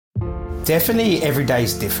Definitely every day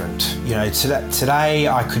is different. You know, today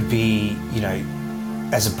I could be,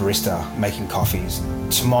 as a barista making coffees.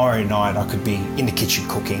 Tomorrow night I could be in the kitchen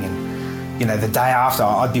cooking, and, the day after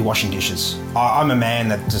I'd be washing dishes. I'm a man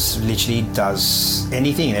that just literally does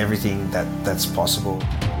anything and everything that's possible.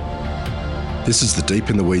 This is the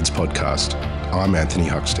Deep in the Weeds podcast. I'm Anthony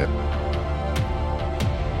Huckstep.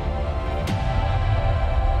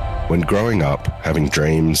 When growing up, having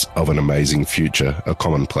dreams of an amazing future are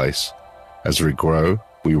commonplace. As we grow,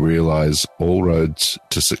 we realize all roads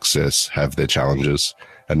to success have their challenges,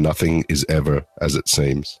 and nothing is ever as it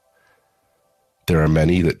seems. There are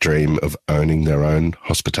many that dream of owning their own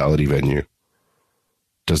hospitality venue.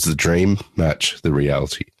 Does the dream match the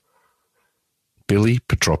reality? Billy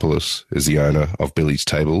Petropoulos is the owner of Billy's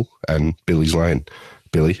Table and Billy's Lane.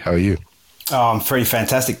 Billy, how are you? Oh, I'm pretty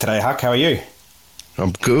fantastic today, Huck. How are you?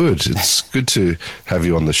 I'm good. It's good to have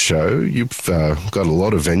you on the show. You've got a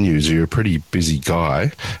lot of venues. You're a pretty busy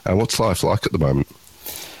guy. What's life like at the moment?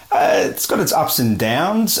 It's got its ups and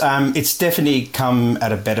downs. It's definitely come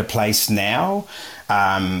at a better place now.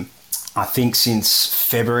 I think since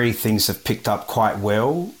February, things have picked up quite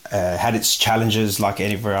well. Had its challenges like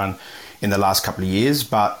everyone in the last couple of years.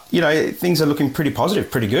 But, things are looking pretty positive,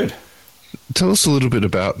 pretty good. Tell us a little bit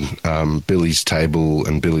about Billy's Table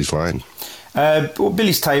and Billy's Lane.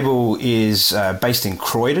 Billy's Table is based in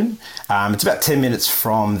Croydon. It's about 10 minutes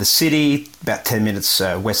from the city, about 10 minutes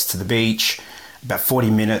west to the beach, about 40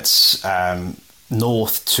 minutes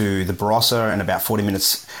north to the Barossa, and about 40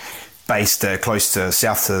 minutes based close to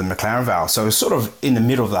south to the McLaren Vale. So it's sort of in the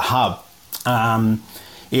middle of the hub.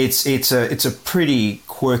 It's a pretty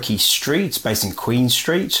quirky street. It's based in Queen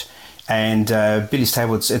Street. And Billy's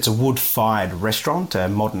Table, it's a wood-fired restaurant,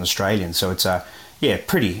 modern Australian. So it's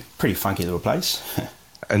pretty funky little place.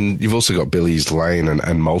 And you've also got Billy's Lane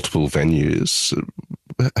and multiple venues.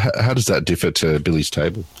 How does that differ to Billy's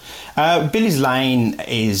Table? Billy's Lane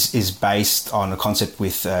is based on a concept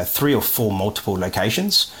with 3 or 4 multiple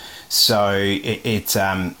locations. So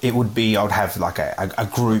it would be, I would have like a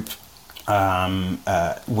group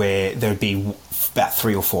where there would be about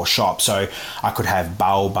 3 or 4 shops. So I could have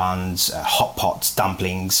bao buns, hot pots,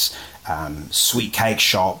 dumplings, sweet cake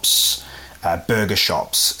shops, burger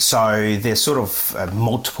shops. So there's sort of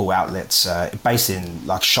multiple outlets based in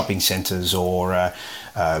like shopping centres or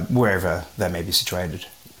wherever they may be situated.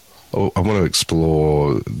 Oh, I want to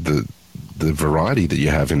explore the variety that you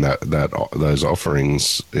have in those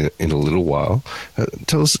offerings in a little while.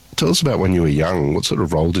 Tell us about when you were young. What sort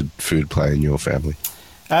of role did food play in your family?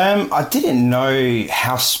 I didn't know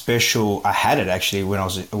how special I had it actually when I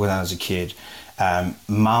was a kid.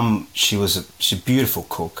 Mum, she's a beautiful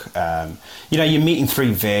cook. You're meat and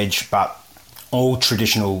 3 veg, but all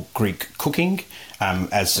traditional Greek cooking,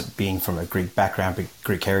 as being from a Greek background,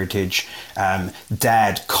 Greek heritage.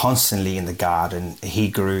 Dad constantly in the garden. He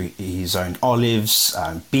grew his own olives,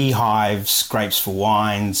 beehives, grapes for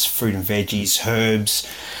wines, fruit and veggies, herbs,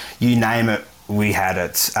 you name it. We had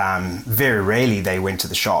it. Very rarely they went to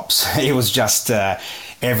the shops. It was just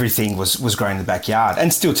everything was grown in the backyard,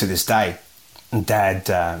 and still to this day. Dad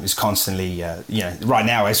is constantly, right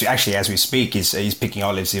now as we speak, he's picking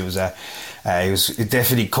olives. He was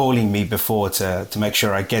definitely calling me before to make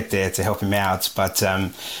sure I get there to help him out. But so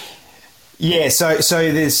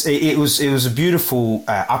it was a beautiful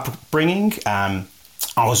upbringing. I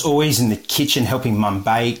was always in the kitchen helping Mum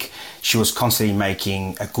bake. She was constantly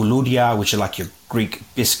making a gouloudia, which are like your Greek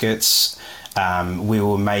biscuits. We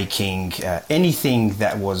were making anything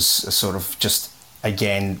that was sort of just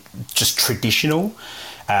traditional.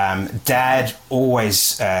 Dad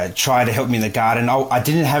always tried to help me in the garden. I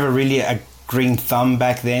didn't have a green thumb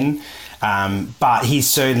back then, but he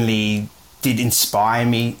certainly did inspire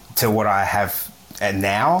me to what I have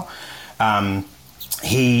now.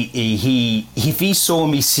 If he saw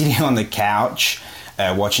me sitting on the couch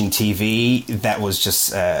watching TV, that was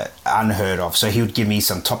just unheard of. So he would give me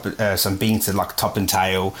some beans to like top and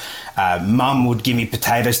tail. Mum would give me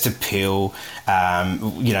potatoes to peel.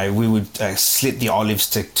 We would slit the olives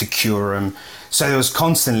to cure them. So there was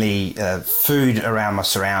constantly food around my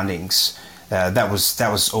surroundings. That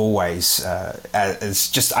was always. It's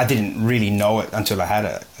just I didn't really know it until I had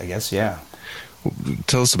it, I guess. Yeah.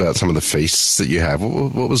 Tell us about some of the feasts that you have.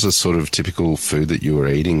 What was the sort of typical food that you were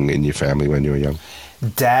eating in your family when you were young?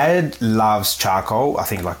 Dad loves charcoal. I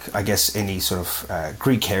think, I guess any sort of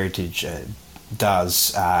Greek heritage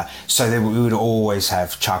does. So we would always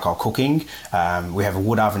have charcoal cooking. We have a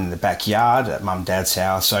wood oven in the backyard at Mum and Dad's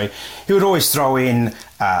house. So he would always throw in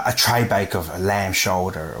a tray bake of a lamb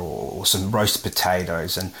shoulder or some roasted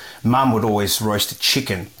potatoes. And Mum would always roast a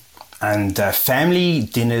chicken And family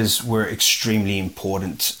dinners were extremely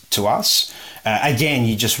important to us. Again,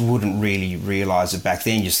 you just wouldn't really realise it back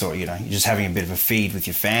then. You just thought, you're just having a bit of a feed with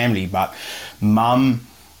your family. But Mum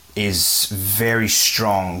is very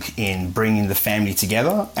strong in bringing the family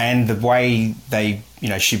together, and the way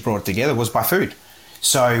she brought it together was by food.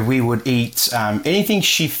 So we would eat anything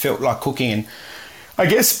she felt like cooking. And I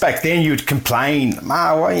guess back then you'd complain,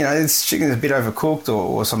 this chicken's a bit overcooked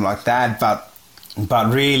or something like that.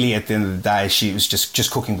 But really, at the end of the day, she was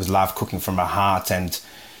just cooking with love, cooking from her heart, and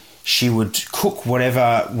she would cook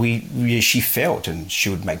whatever she felt, and she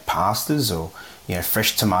would make pastas or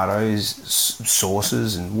fresh tomatoes,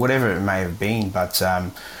 sauces, and whatever it may have been. But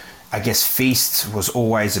I guess feast was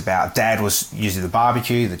always about, Dad was usually the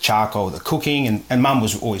barbecue, the charcoal, the cooking, and Mum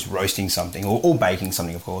was always roasting something or baking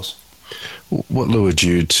something, of course. What lured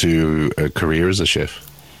you to a career as a chef?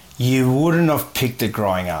 You wouldn't have picked it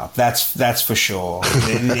growing up. That's for sure.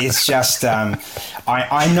 It's just I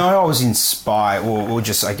know I was inspired, or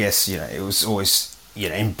just I guess it was always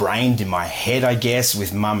ingrained in my head, I guess,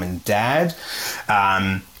 with Mum and Dad.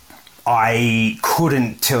 I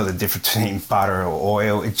couldn't tell the difference between butter or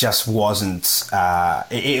oil. It just wasn't.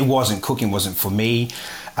 It wasn't cooking. Wasn't for me.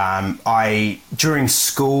 During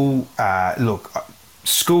school,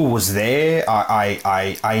 school was there.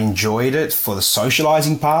 I enjoyed it for the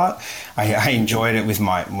socializing part. I enjoyed it with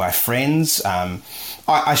my friends.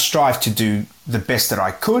 I strived to do the best that I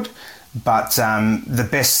could, but the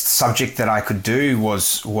best subject that I could do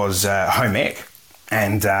was home ec.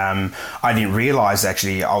 And I didn't realise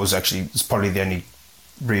it's probably the only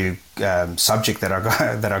real subject that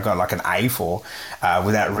I got like an A for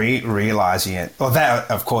without realising it. Well, that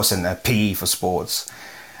of course, and a PE for sports.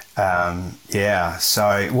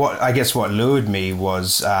 So what lured me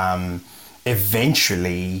was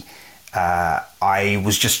eventually I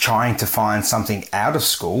was just trying to find something out of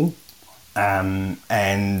school, and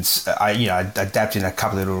I adapted in a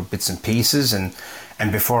couple of little bits and pieces, and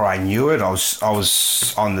before I knew it, I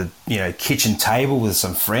was on the kitchen table with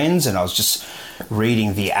some friends, and I was just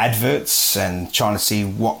reading the adverts and trying to see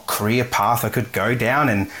what career path I could go down,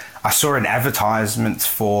 and I saw an advertisement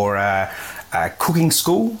for cooking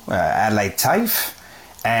school, Adelaide TAFE,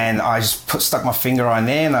 and I just stuck my finger on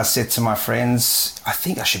there, and I said to my friends, I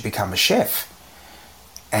think I should become a chef.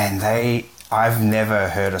 And I've never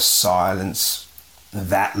heard a silence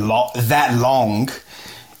that long,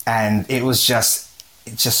 and it was just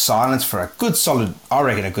silence for a good solid, I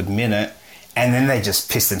reckon, a good minute, and then they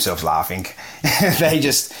just pissed themselves laughing. They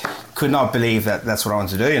just could not believe that that's what I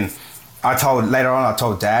wanted to do. And I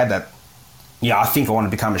told Dad that, I think I want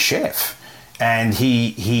to become a chef. And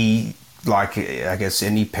he like I guess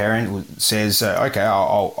any parent says, okay,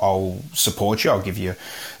 I'll support you. I'll give you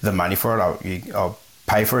the money for it. I'll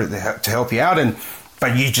pay for it to help you out.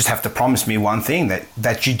 But you just have to promise me one thing,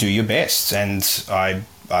 that you do your best. And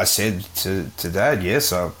I said to Dad,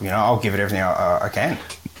 yes, I'll give it everything I can.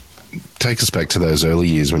 Take us back to those early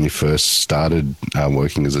years when you first started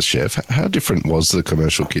working as a chef. How different was the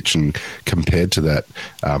commercial kitchen compared to that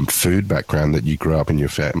food background that you grew up in your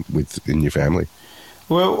family?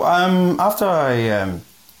 Well, after I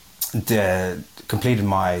completed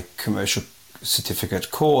my commercial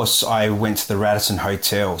certificate course, I went to the Radisson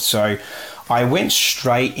Hotel. So I went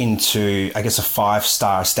straight into, I guess, a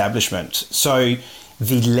 5-star establishment. So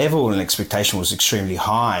the level and expectation was extremely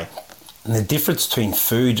high. And the difference between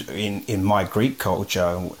food in my Greek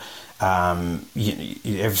culture,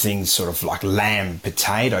 everything's sort of like lamb,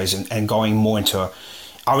 potatoes, and going more into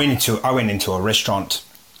I went into a restaurant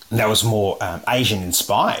that was more Asian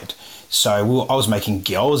inspired. So I was making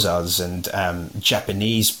gyozas and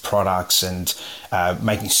Japanese products, and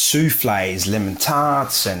making souffles, lemon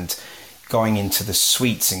tarts, and going into the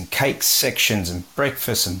sweets and cakes sections and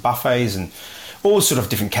breakfast and buffets and all sort of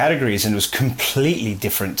different categories. And it was completely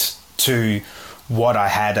different to what I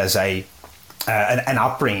had as an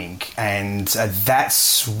upbringing, and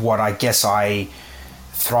that's what I guess I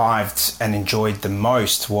thrived and enjoyed the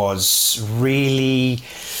most, was really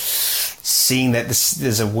seeing that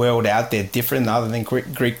there's a world out there different other than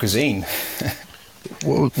Greek cuisine.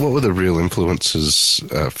 What were the real influences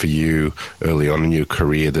for you early on in your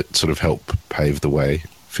career that sort of helped pave the way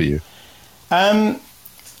for you?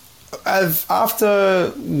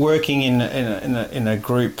 After working in a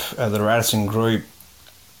group, the Radisson Group,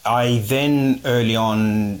 I then early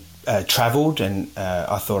on travelled, and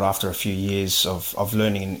I thought after a few years of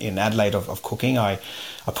learning in Adelaide of cooking, I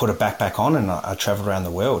put a backpack on and I travelled around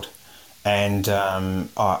the world. And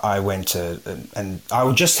I went to, and I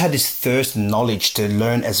just had this thirst and knowledge to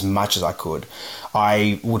learn as much as I could.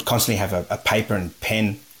 I would constantly have a paper and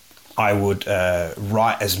pen I would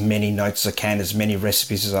write as many notes as I can, as many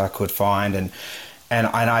recipes as I could find, and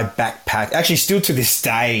I backpack. Actually, still to this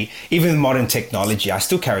day, even with modern technology, I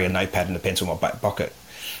still carry a notepad and a pencil in my back pocket.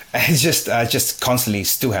 It's just I just constantly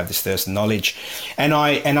still have this thirst of knowledge, and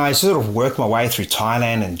I sort of work my way through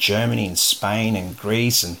Thailand and Germany and Spain and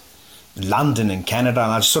Greece and London and Canada,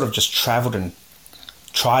 and I sort of just travelled and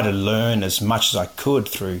tried to learn as much as I could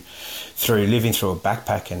through living through a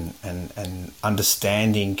backpack and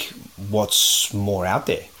understanding what's more out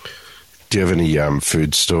there. Do you have any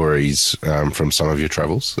food stories from some of your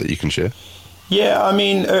travels that you can share? Yeah, I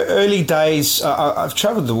mean, early days, I've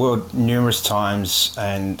travelled the world numerous times,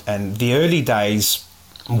 and the early days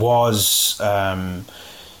was,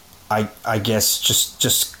 I guess,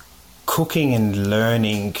 just cooking and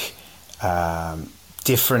learning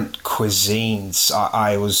different cuisines.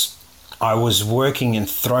 I was working and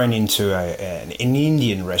thrown into an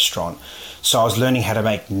Indian restaurant, so I was learning how to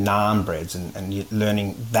make naan breads and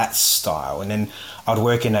learning that style, and then I'd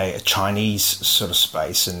work in a Chinese sort of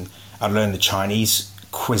space and I learned the Chinese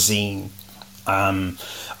cuisine.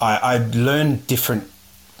 I learned different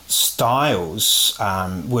styles,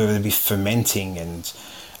 whether it be fermenting and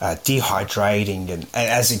dehydrating. And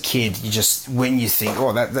as a kid, when you think,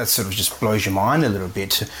 oh, that sort of just blows your mind a little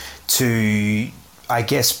bit, to I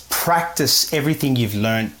guess, practice everything you've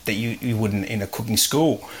learned that you wouldn't in a cooking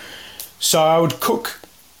school. So I would cook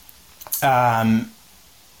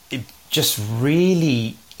just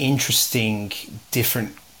really interesting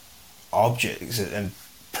different objects and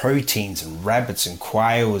proteins and rabbits and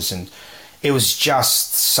quails, and it was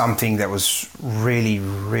just something that was really,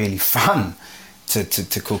 really fun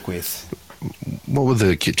to cook with. What were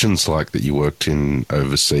the kitchens like that you worked in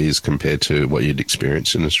overseas compared to what you'd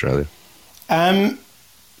experienced in Australia?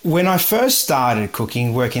 When I first started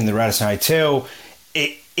cooking, working in the Radisson Hotel,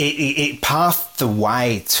 it paved the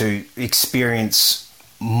way to experience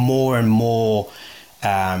more and more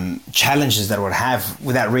challenges that I would have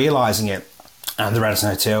without realising it. The Radisson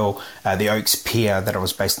Hotel, the Oaks Pier that I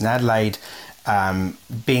was based in Adelaide,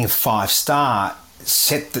 being 5-star,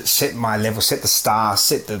 set my level, set the star,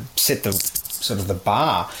 set the sort of the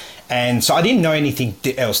bar, and so I didn't know anything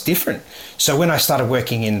else different. So when I started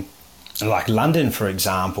working in like London, for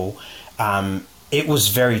example, it was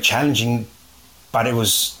very challenging, but it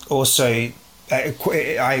was also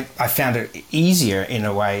I found it easier in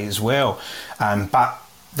a way as well. But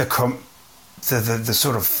the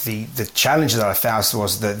sort of the challenge that I found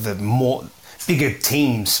was the more bigger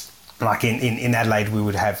teams. Like in Adelaide, we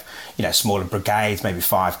would have, smaller brigades, maybe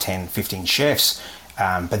 5, 10, 15 chefs.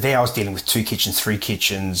 But there I was dealing with 2 kitchens, 3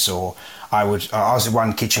 kitchens, or I was in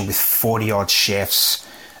one kitchen with 40 odd chefs.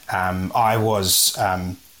 I was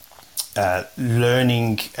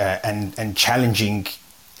learning and challenging.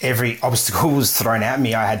 Every obstacle was thrown at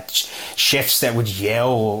me. I had chefs that would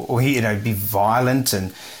yell or be violent,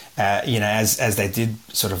 and as they did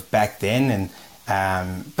sort of back then. And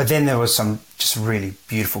but then there was some just really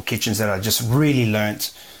beautiful kitchens that I just really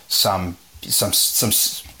learnt some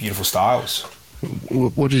beautiful styles.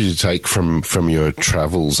 What did you take from your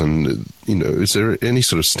travels, and is there any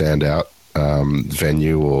sort of standout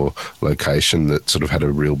venue or location that sort of had a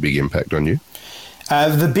real big impact on you?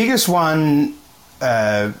 The biggest one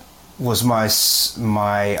was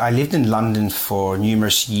I lived in London for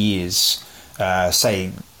numerous years,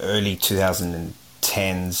 say early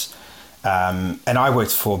 2010s, and I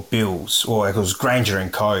worked for Bills, or it was Granger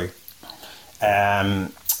and Co.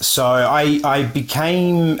 So I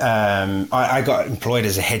became I got employed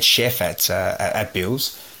as a head chef at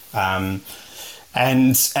Bills, and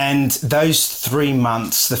those 3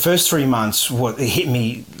 months, the first 3 months, it hit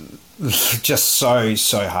me just so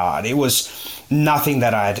hard. It was nothing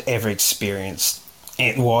that I had ever experienced.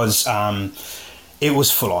 It was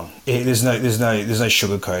full on. There's no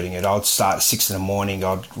sugarcoating it. I'd start at 6 a.m. I'd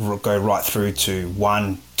go right through to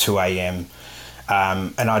 2 a.m.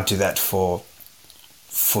 And I'd do that for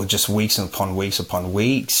just weeks upon weeks.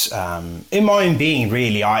 In my own being,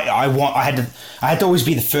 really, I had to always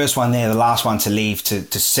be the first one there, the last one to leave,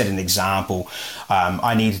 to set an example.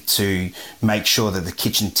 I needed to make sure that the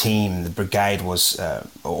kitchen team, the brigade, was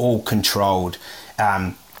all controlled.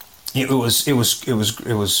 It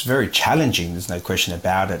was very challenging. There's no question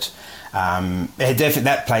about it.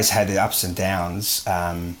 That place had ups and downs.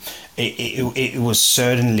 It was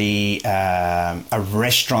certainly a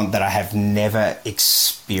restaurant that I have never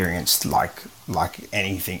experienced like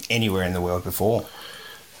anything anywhere in the world before.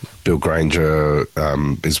 Bill Granger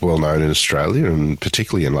is well known in Australia and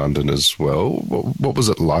particularly in London as well. What was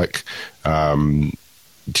it like?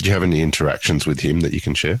 Did you have any interactions with him that you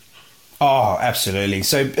can share? Oh, absolutely.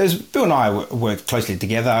 So as Bill and I worked closely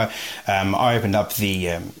together, I opened up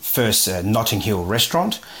the first Notting Hill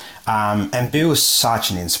restaurant, and Bill was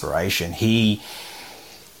such an inspiration. He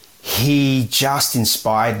just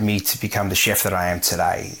inspired me to become the chef that I am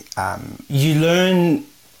today. You learn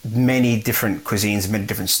many different cuisines, many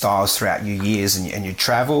different styles throughout your years and your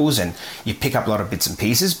travels, and you pick up a lot of bits and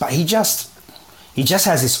pieces, but he just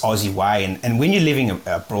has this Aussie way, and when you're living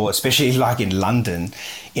abroad, especially like in London,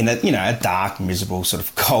 in a dark, miserable, sort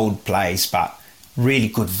of cold place, but really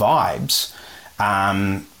good vibes,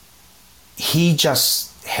 he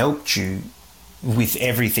just helped you with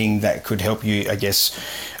everything that could help you, I guess,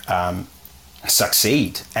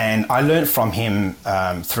 succeed. And I learned from him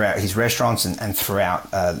throughout his restaurants and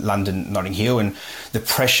throughout London, Notting Hill, and the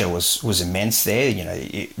pressure was immense there.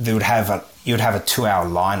 You would have a 2-hour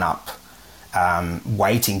lineup.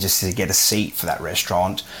 Waiting just to get a seat for that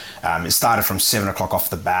restaurant. It started from 7 o'clock off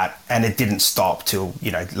the bat, and it didn't stop till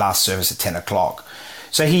last service at 10 o'clock.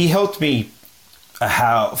 So he helped me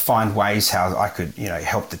find ways how I could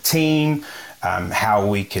help the team, how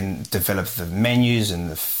we can develop the menus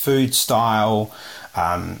and the food style.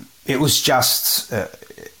 It was just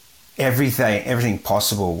everything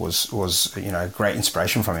possible was great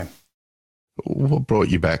inspiration from him. What brought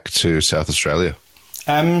you back to South Australia?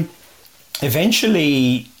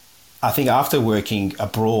 Eventually, I think after working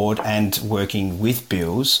abroad and working with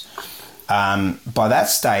Bill's, by that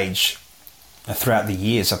stage, throughout the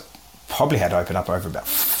years, I probably had opened up over about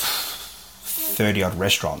 30-odd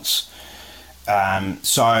restaurants.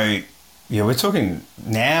 We're talking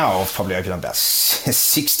now of probably opened up about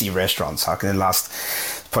 60 restaurants in the last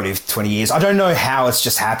probably 20 years. I don't know how it's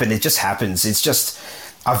just happened. It just happens. It's just...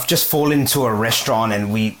 I've just fallen into a restaurant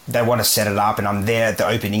and they want to set it up, and I'm there at the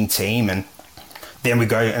opening team, and then we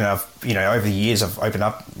go, and over the years I've opened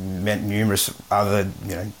up numerous other,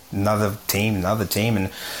 another team,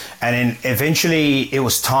 and then eventually it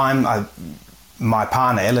was time. My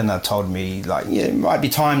partner Eleanor told me, it might be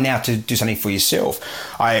time now to do something for yourself.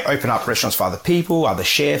 I open up restaurants for other people, other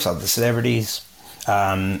chefs, other celebrities.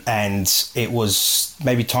 And it was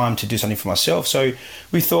maybe time to do something for myself. So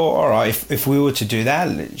we thought, all right, if we were to do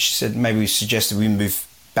that, she said, maybe we suggested we move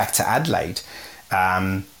back to Adelaide.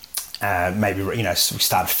 Maybe, we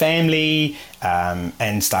start a family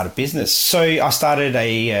and start a business. So I started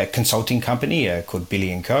a consulting company called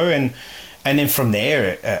Billy & Co. And then from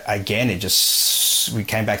there, again, we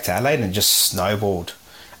came back to Adelaide and just snowballed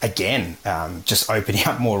again, just opening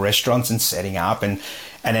up more restaurants and setting up. And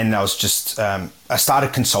then I was just, I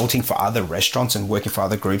started consulting for other restaurants and working for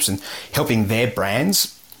other groups and helping their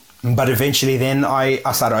brands. But eventually then I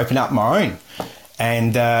started opening up my own.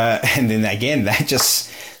 And then again, that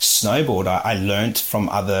just snowballed. I learned from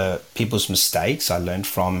other people's mistakes. I learned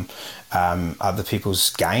from other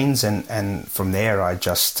people's gains. And from there, I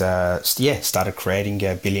just, started creating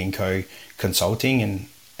Billy & Co. Consulting.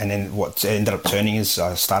 And then what ended up turning is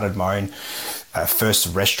I started my own first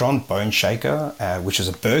restaurant, Bone Shaker, which was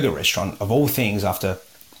a burger restaurant of all things. After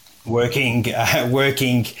working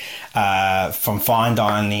from fine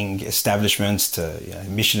dining establishments to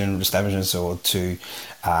Michelin establishments, or to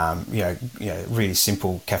really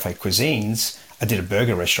simple cafe cuisines, I did a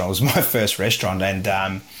burger restaurant. It was my first restaurant,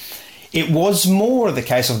 and it was more the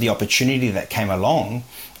case of the opportunity that came along.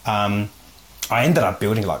 I ended up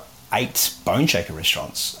building 8 Bone Shaker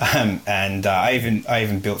restaurants, and I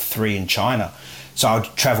even built 3 in China. So I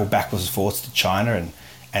would travel backwards and forwards to China,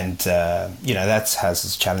 and that has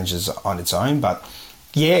its challenges on its own. But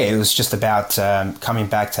yeah, it was just about coming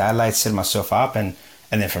back to Adelaide, setting myself up, and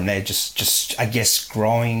then from there, just I guess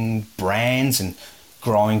growing brands and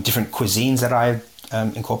growing different cuisines that I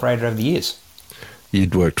incorporated over the years.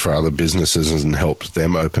 You'd worked for other businesses and helped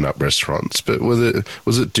them open up restaurants, but was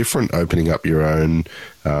it different opening up your own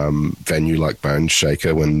venue like Bone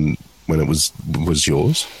Shaker when it was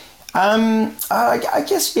yours? I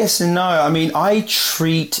guess yes and no. I mean, I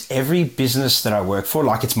treat every business that I work for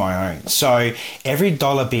like it's my own. So every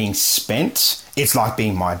dollar being spent, it's like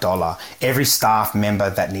being my dollar. Every staff member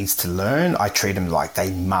that needs to learn, I treat them like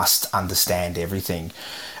they must understand everything.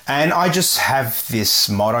 And I just have this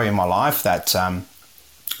motto in my life that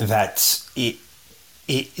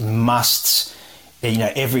it must,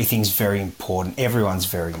 everything's very important. Everyone's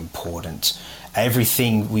very important.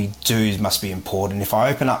 Everything we do must be important. If I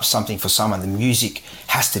open up something for someone, the music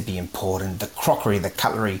has to be important. The crockery, the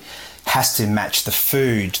cutlery has to match the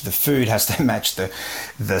food. The food has to match the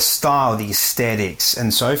style, the aesthetics,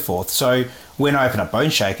 and so forth. So when I opened up Bone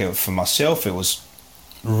Shaker for myself, it was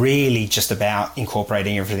really just about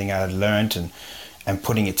incorporating everything I had learned and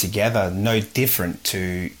putting it together. No different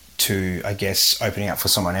to I guess opening up for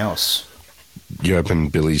someone else. You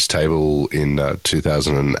opened Billy's Table in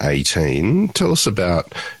 2018. Tell us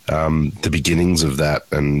about the beginnings of that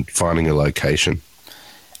and finding a location.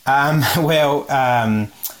 Where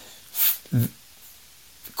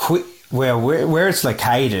it's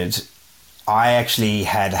located, I actually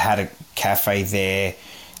had a cafe there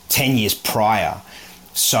 10 years prior.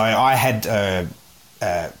 So I had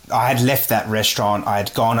left that restaurant. I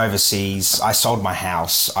had gone overseas. I sold my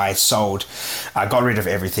house. I got rid of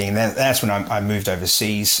everything. That's when I moved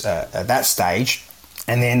overseas at that stage.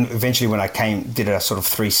 And then eventually when I did a sort of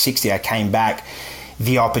 360, I came back.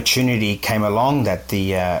 The opportunity came along that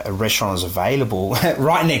the restaurant was available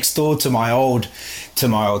right next door to my old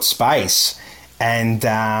space. And,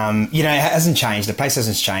 it hasn't changed. The place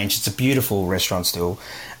hasn't changed. It's a beautiful restaurant still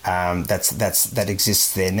that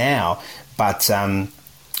exists there now. But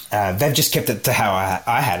they've just kept it to how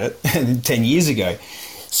I had it 10 years ago.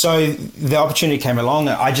 So the opportunity came along.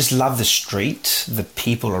 I just love the street, the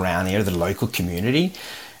people around here, the local community.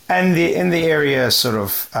 And in the area sort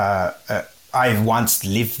of, I once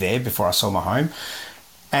lived there before I sold my home.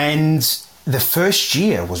 And the first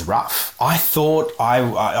year was rough. I thought,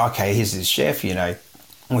 okay, here's this chef,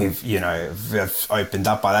 we've opened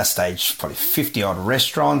up by that stage probably 50 odd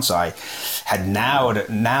restaurants. I had nailed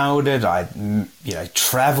it. I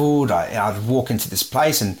traveled. I'd walk into this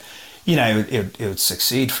place and, it would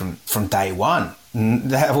succeed from day one.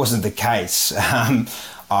 That wasn't the case.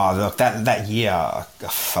 Look, that year I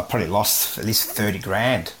probably lost at least 30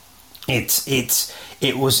 grand.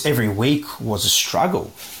 It was every week was a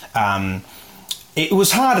struggle. It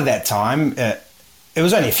was hard at that time. It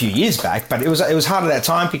was only a few years back, but it was hard at that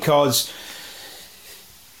time because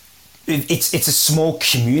it's a small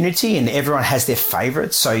community and everyone has their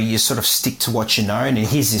favourites. So you sort of stick to what you know. And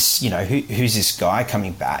here's this, who's this guy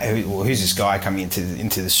coming back? Who's this guy coming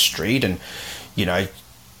into the street and,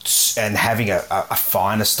 and having a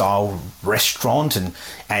finer style restaurant and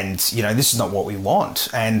this is not what we want.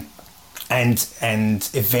 And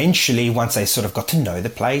eventually, once they sort of got to know the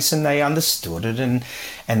place and they understood it, and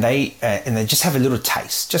they just have a little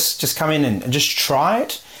taste, just come in and just try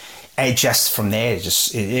it, and just from there, it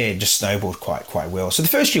just snowballed quite well. So the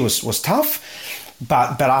first year was tough,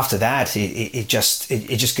 but after that, it just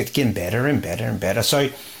kept getting better and better and better.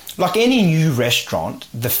 So, like any new restaurant,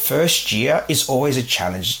 the first year is always a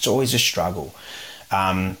challenge. It's always a struggle.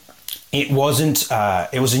 It wasn't.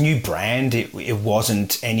 It was a new brand. It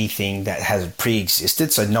wasn't anything that has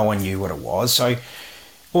pre-existed, so no one knew what it was. So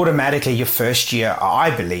automatically, your first year,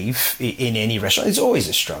 I believe, in any restaurant, it's always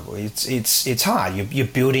a struggle. It's hard. You're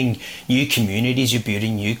building new communities. You're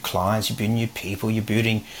building new clients. You're building new people. You're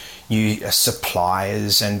building new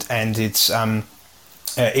suppliers, and it's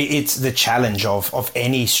the challenge of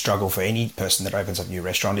any struggle for any person that opens up a new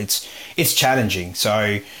restaurant. It's challenging.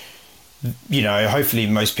 So, hopefully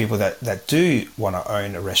most people that do want to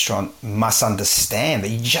own a restaurant must understand that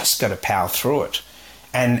you just got to power through it.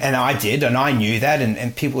 And I did, and I knew that,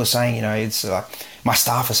 and people were saying, it's my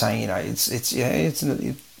staff are saying,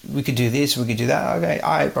 we could do this, we could do that. Okay,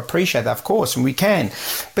 I appreciate that, of course, and we can,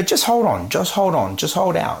 but just hold on, just hold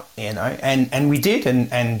out, and we did,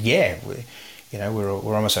 and yeah, we're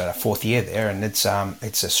almost at our fourth year there, and it's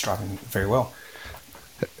struggling very well.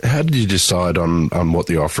 How did you decide on what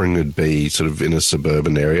the offering would be sort of in a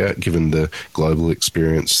suburban area, given the global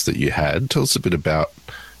experience that you had? Tell us a bit about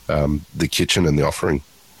the kitchen and the offering.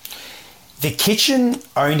 The kitchen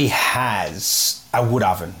only has a wood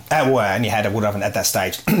oven. I only had a wood oven at that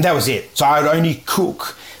stage. That was it. So I would only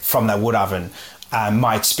cook from that wood oven.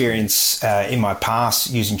 My experience in my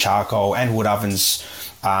past using charcoal and wood ovens,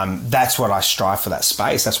 that's what I strive for, that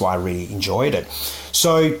space. That's why I really enjoyed it.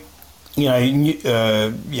 So,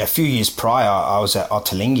 a few years prior, I was at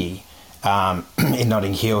Ottolenghi in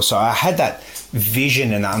Notting Hill. So I had that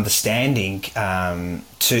vision and understanding to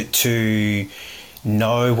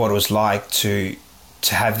know what it was like to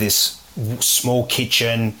have this small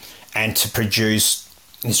kitchen and to produce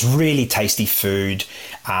this really tasty food,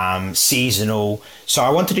 seasonal. So I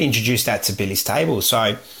wanted to introduce that to Billy's Table.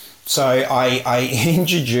 So I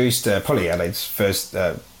introduced probably Adelaide's first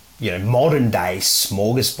modern day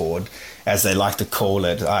smorgasbord, as they like to call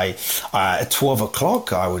it. At 12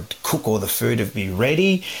 o'clock, I would cook all the food, it'd be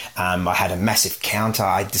ready. I had a massive counter.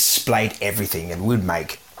 I displayed everything and would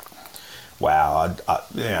make,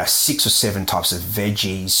 6 or 7 types of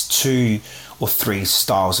veggies, 2 or 3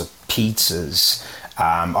 styles of pizzas.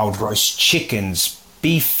 I would roast chickens,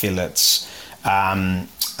 beef fillets. I'd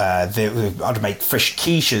make fresh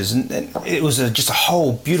quiches, and it was just a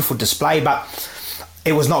whole beautiful display, but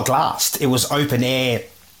it was not glassed. It was open air.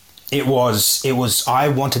 It was. I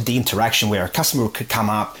wanted the interaction where a customer could come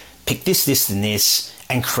up, pick this, and this,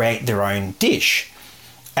 and create their own dish.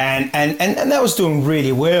 And that was doing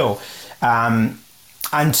really well,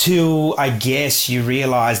 until I guess you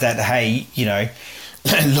realise that, hey, you know,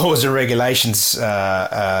 laws and regulations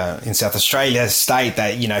in South Australia state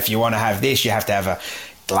that, you know, if you want to have this, you have to have a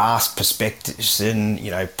glass perspection,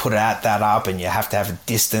 you know, put that up, and you have to have a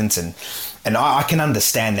distance. And I can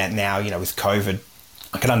understand that now, you know, with COVID.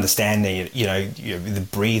 I can understand the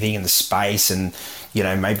breathing and the space, and, you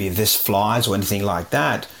know, maybe if this flies or anything like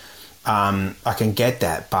that. I can get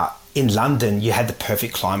that. But in London, you had the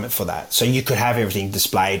perfect climate for that. So you could have everything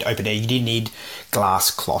displayed open air. You didn't need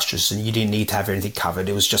glass cloches, and you didn't need to have everything covered.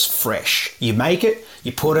 It was just fresh. You make it,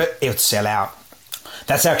 you put it, it would sell out.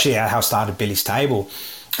 That's actually how I started Billy's Table.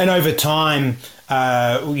 And over time,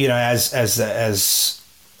 you know, as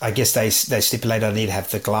I guess they stipulated I need to have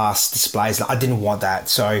the glass displays. I didn't want that.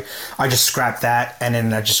 So I just scrapped that, and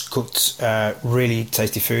then I just cooked really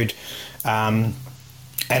tasty food.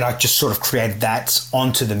 And I just sort of created that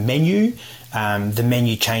onto the menu. The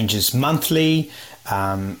menu changes monthly.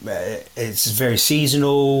 It's very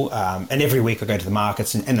seasonal. And every week I go to the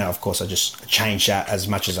markets, and of course I just change that as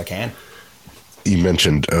much as I can. You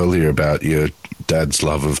mentioned earlier about your dad's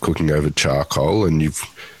love of cooking over charcoal, and you've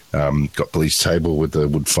got Billy's Table with the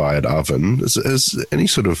wood-fired oven. Is any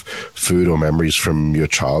sort of food or memories from your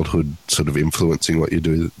childhood sort of influencing what you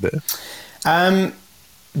do there?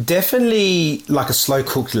 Definitely like a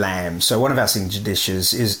slow-cooked lamb. So one of our signature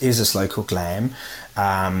dishes is a slow-cooked lamb.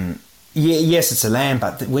 Yes, it's a lamb,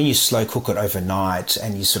 but when you slow cook it overnight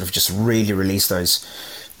and you sort of just really release those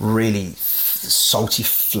really salty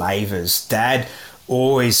flavours, Dad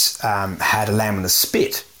always had a lamb on the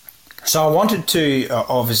spit. So I wanted to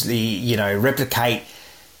obviously, you know, replicate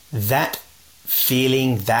that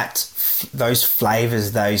feeling, those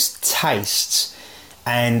flavours, those tastes,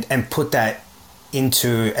 and put that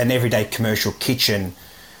into an everyday commercial kitchen.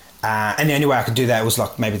 And the only way I could do that was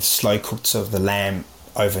like maybe the slow cooks of the lamb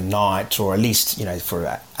overnight, or at least, you know,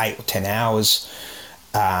 for 8 or 10 hours,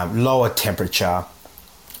 lower temperature,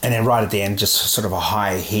 and then right at the end just sort of a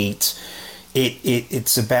higher heat.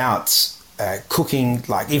 It's about cooking,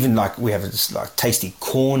 like even like we have this like tasty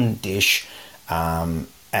corn dish, and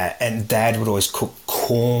Dad would always cook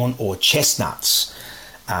corn or chestnuts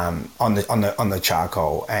on the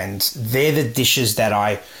charcoal, and they're the dishes that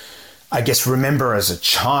I guess remember as a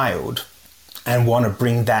child, and want to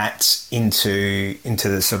bring that into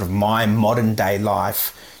the sort of my modern day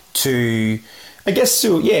life to, I guess,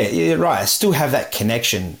 still, yeah, right, still have that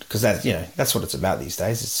connection, because that, you know, that's what it's about these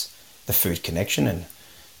days. It's the food connection and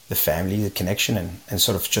the family, the connection, and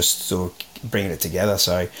sort of just sort of bringing it together.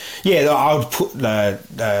 So yeah, I would put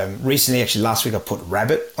recently, actually last week, I put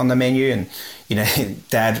rabbit on the menu, and, you know,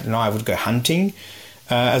 Dad and I would go hunting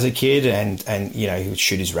as a kid, and you know, he would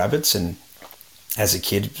shoot his rabbits, and as a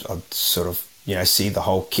kid I'd sort of, you know, see the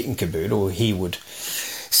whole kit and caboodle. He would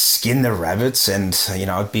skin the rabbits, and, you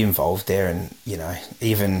know, I'd be involved there, and, you know,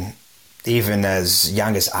 even as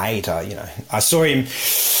young as 8, you know, I saw him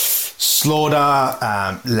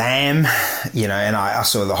slaughter lamb, you know, and I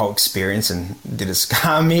saw the whole experience, and did it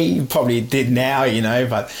scar me? Probably did now, you know,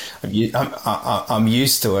 but I'm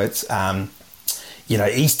used to it. You know,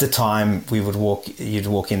 Easter time, you'd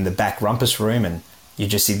walk in the back rumpus room, and you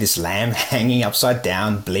just see this lamb hanging upside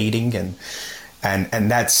down, bleeding,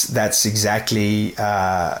 and that's exactly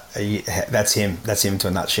that's him to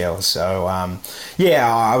a nutshell. So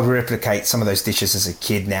yeah, I would replicate some of those dishes as a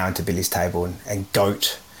kid now into Billy's Table, and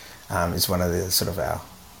goat is one of the sort of our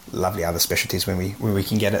lovely other specialties when we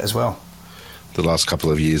can get it as well. The last couple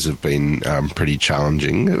of years have been pretty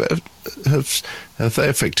challenging. Have they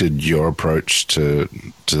affected your approach to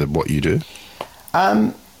what you do?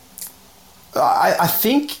 I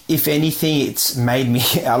think, if anything, it's made me,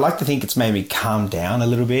 I like to think it's made me calm down a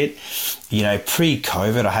little bit. You know,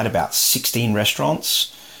 pre-COVID, I had about 16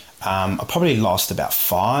 restaurants. I probably lost about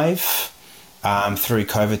 5 through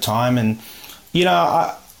COVID time. And, you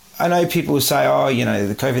know, I know people will say, oh, you know,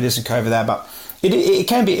 the COVID this and COVID that, but it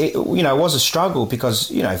can be, you know, it was a struggle,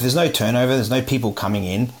 because, you know, if there's no turnover, there's no people coming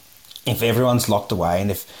in, if everyone's locked away,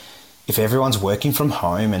 and if everyone's working from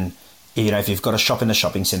home, and, you know, if you've got a shop in the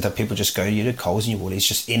shopping centre, people just go to you to Coles and your Woolies,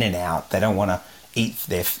 just in and out. They don't want to eat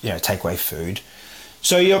their, you know, takeaway food.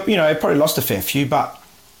 So, you know, I probably lost a fair few, but,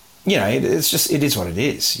 you know, it is what it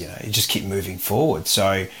is. You know, you just keep moving forward.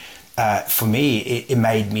 So for me, it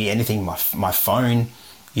made me anything, my phone,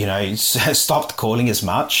 you know, stopped calling as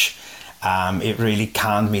much. It really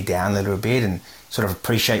calmed me down a little bit, and sort of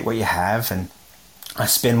appreciate what you have. And I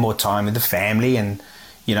spend more time with the family, and,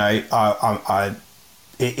 you know,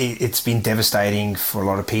 it's been devastating for a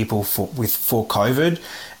lot of people for COVID.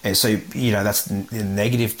 And so, that's the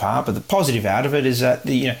negative part. But the positive out of it is that,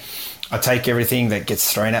 I take everything that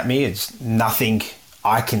gets thrown at me. It's nothing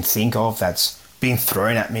I can think of that's been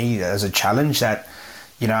thrown at me as a challenge that,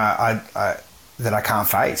 that I can't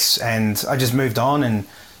face. And I just moved on and,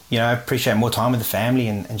 appreciate more time with the family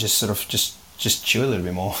and just sort of just chill a little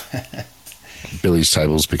bit more. Billy's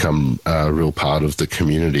Table's become a real part of the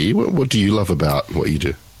community. What do you love about what you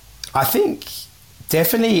do? I think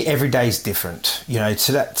definitely every day is different.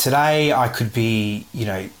 Today I could be,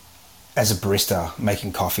 as a barista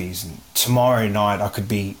making coffees, and tomorrow night I could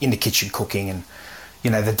be in the kitchen cooking, and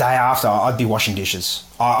the day after I'd be washing dishes.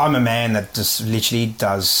 I'm a man that just literally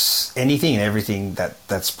does anything and everything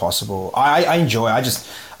that's possible. I enjoy. I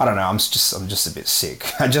don't know. I'm just a bit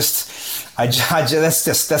sick. that's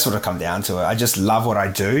what it come down to. I just love what I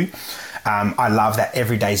do. I love that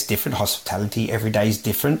every day is different. Hospitality every day is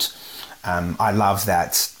different. I love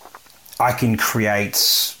that I can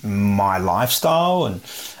create my lifestyle, and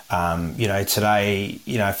today,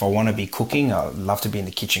 if I want to be cooking, I love to be in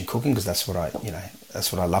the kitchen cooking because that's what I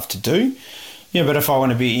love to do. Yeah, but if I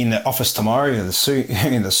want to be in the office tomorrow in the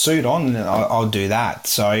suit on, then I'll do that.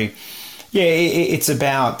 So, yeah, it's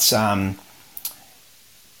about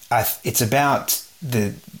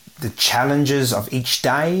the challenges of each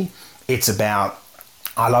day. It's about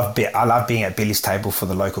I love being at Billy's Table for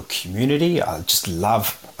the local community. I just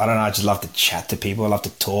love to chat to people. I love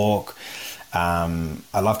to talk. I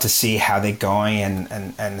love to see how they're going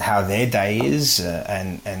and how their day is,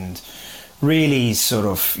 and really sort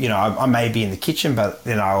of, I may be in the kitchen, but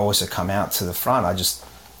then I also come out to the front. I just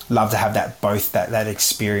love to have that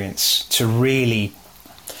experience to really,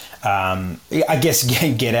 I guess,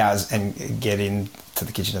 get out and get into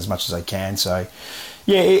the kitchen as much as I can. So,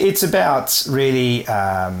 yeah, it's about really,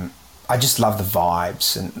 I just love the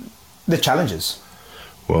vibes and the challenges.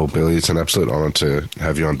 Well, Billy, it's an absolute honour to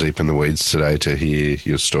have you on Deep in the Weeds today to hear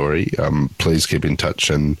your story. Please keep in touch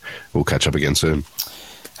and we'll catch up again soon.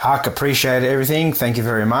 Huck, appreciate everything. Thank you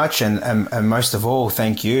very much. And most of all,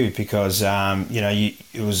 thank you because,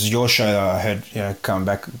 it was your show that I heard, coming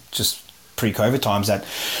back just pre-COVID times that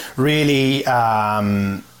really,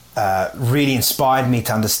 really inspired me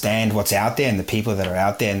to understand what's out there and the people that are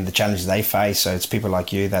out there and the challenges they face. So it's people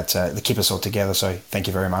like you that keep us all together. So thank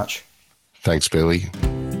you very much. Thanks, Billy.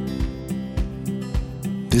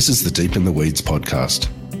 This is the Deep in the Weeds podcast.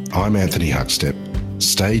 I'm Anthony Huckstep.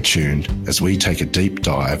 Stay tuned as we take a deep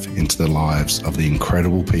dive into the lives of the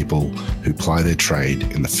incredible people who ply their trade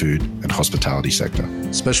in the food and hospitality sector.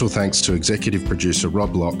 Special thanks to executive producer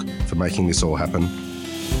Rob Locke for making this all happen.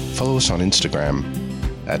 Follow us on Instagram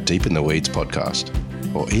at Deep in the Weeds Podcast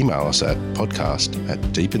or email us at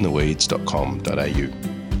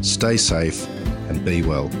podcast@deepintheweeds.com.au. Stay safe and be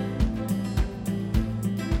well.